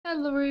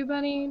Hello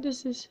everybody,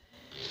 this is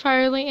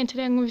Firelilly and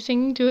today I'm going to be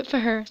singing Do It For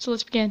Her, so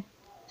let's begin.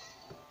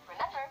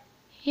 Remember,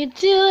 You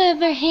do it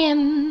for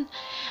him,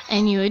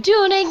 and you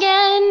do it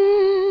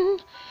again.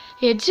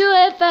 You do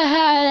it for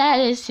her, that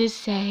is to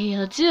say,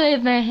 you'll do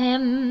it for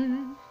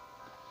him.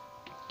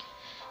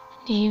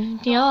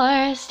 Keep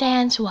your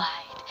stance wide,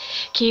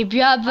 keep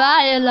your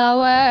body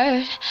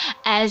lowered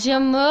as you're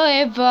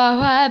moving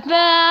forward.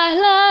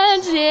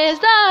 Balance is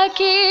the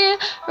key.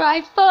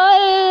 Right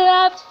foot,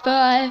 left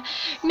foot.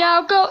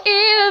 Now go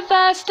even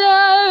faster.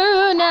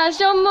 As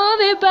you're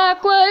moving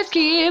backwards,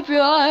 keep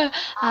your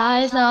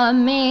eyes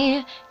on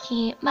me.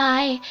 Keep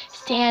my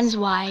stance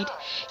wide,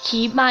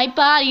 keep my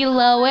body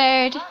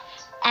lowered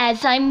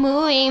as I'm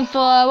moving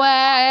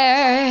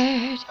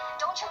forward.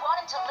 don't you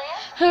want him to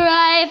live?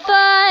 Right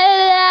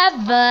foot, left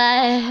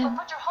foot.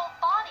 Put your whole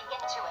body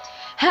into it.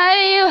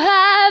 Hey, you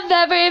have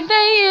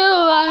everything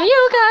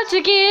you got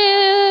to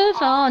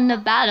give on the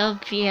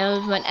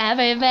battlefield when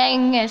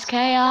everything is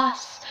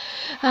chaos.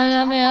 And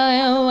I'm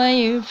feeling when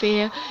you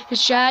feel your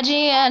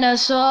strategy and a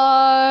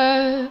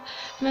sword.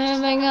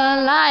 Moving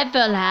on life,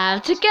 we'll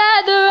have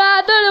together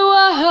after the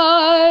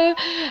war.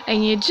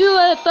 And you do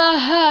it for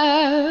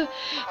her,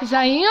 'cause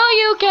I know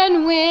you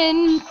can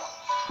win.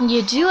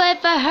 You do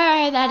it for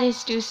her, that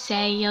is to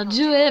say, you'll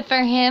do it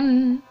for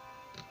him.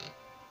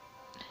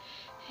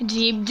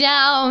 Deep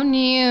down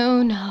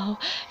you know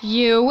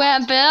you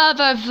weren't built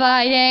for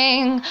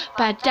fighting,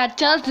 but that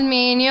doesn't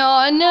mean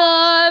you're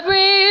not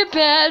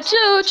prepared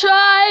to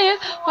try.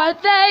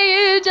 What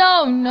they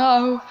don't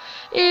know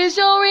is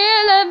your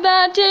real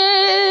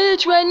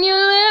advantage when you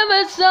live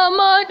with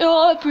someone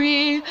you're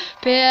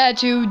prepared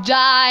to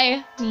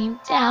die.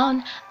 Deep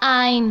down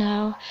I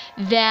know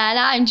that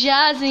I'm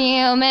just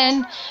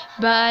human,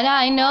 but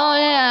I know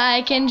that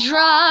I can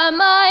draw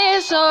my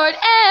sword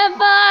and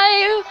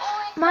fight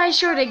my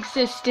short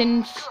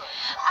existence.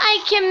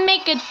 I can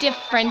make a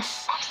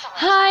difference.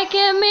 I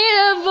can be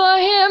there for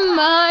him.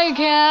 I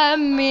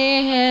can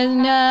be his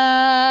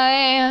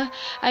knight.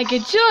 I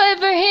could do it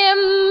for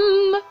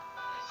him.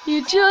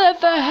 You do it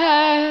for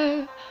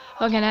her.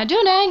 Oh, can I do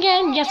that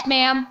again? Yes,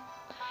 ma'am.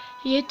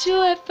 You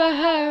do it for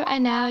her,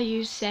 and now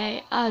you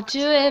say, I'll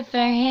do it for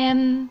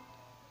him.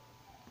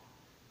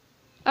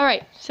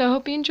 Alright, so I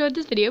hope you enjoyed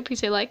this video. Please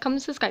say like,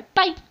 comment, subscribe.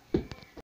 Bye!